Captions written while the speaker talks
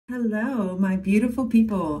Hello, my beautiful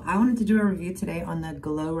people. I wanted to do a review today on the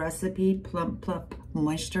Glow Recipe Plum Plump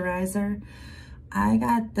Moisturizer. I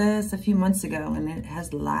got this a few months ago and it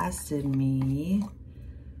has lasted me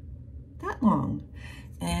that long.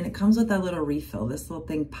 And it comes with a little refill. This little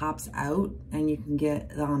thing pops out and you can get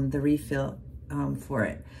the refill for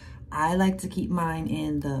it. I like to keep mine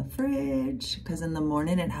in the fridge because in the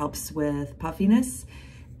morning it helps with puffiness.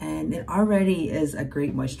 And it already is a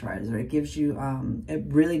great moisturizer. It gives you, it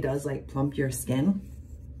really does like plump your skin.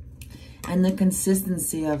 And the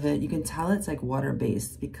consistency of it, you can tell it's like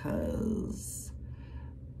water-based because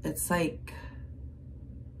it's like,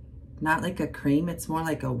 not like a cream, it's more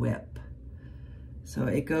like a whip. So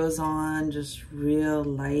it goes on just real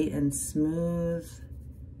light and smooth.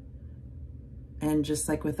 And just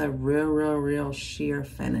like with a real sheer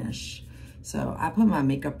finish. So I put my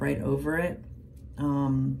makeup right over it.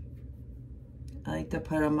 I like to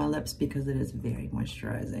put it on my lips because it is very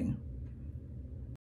moisturizing.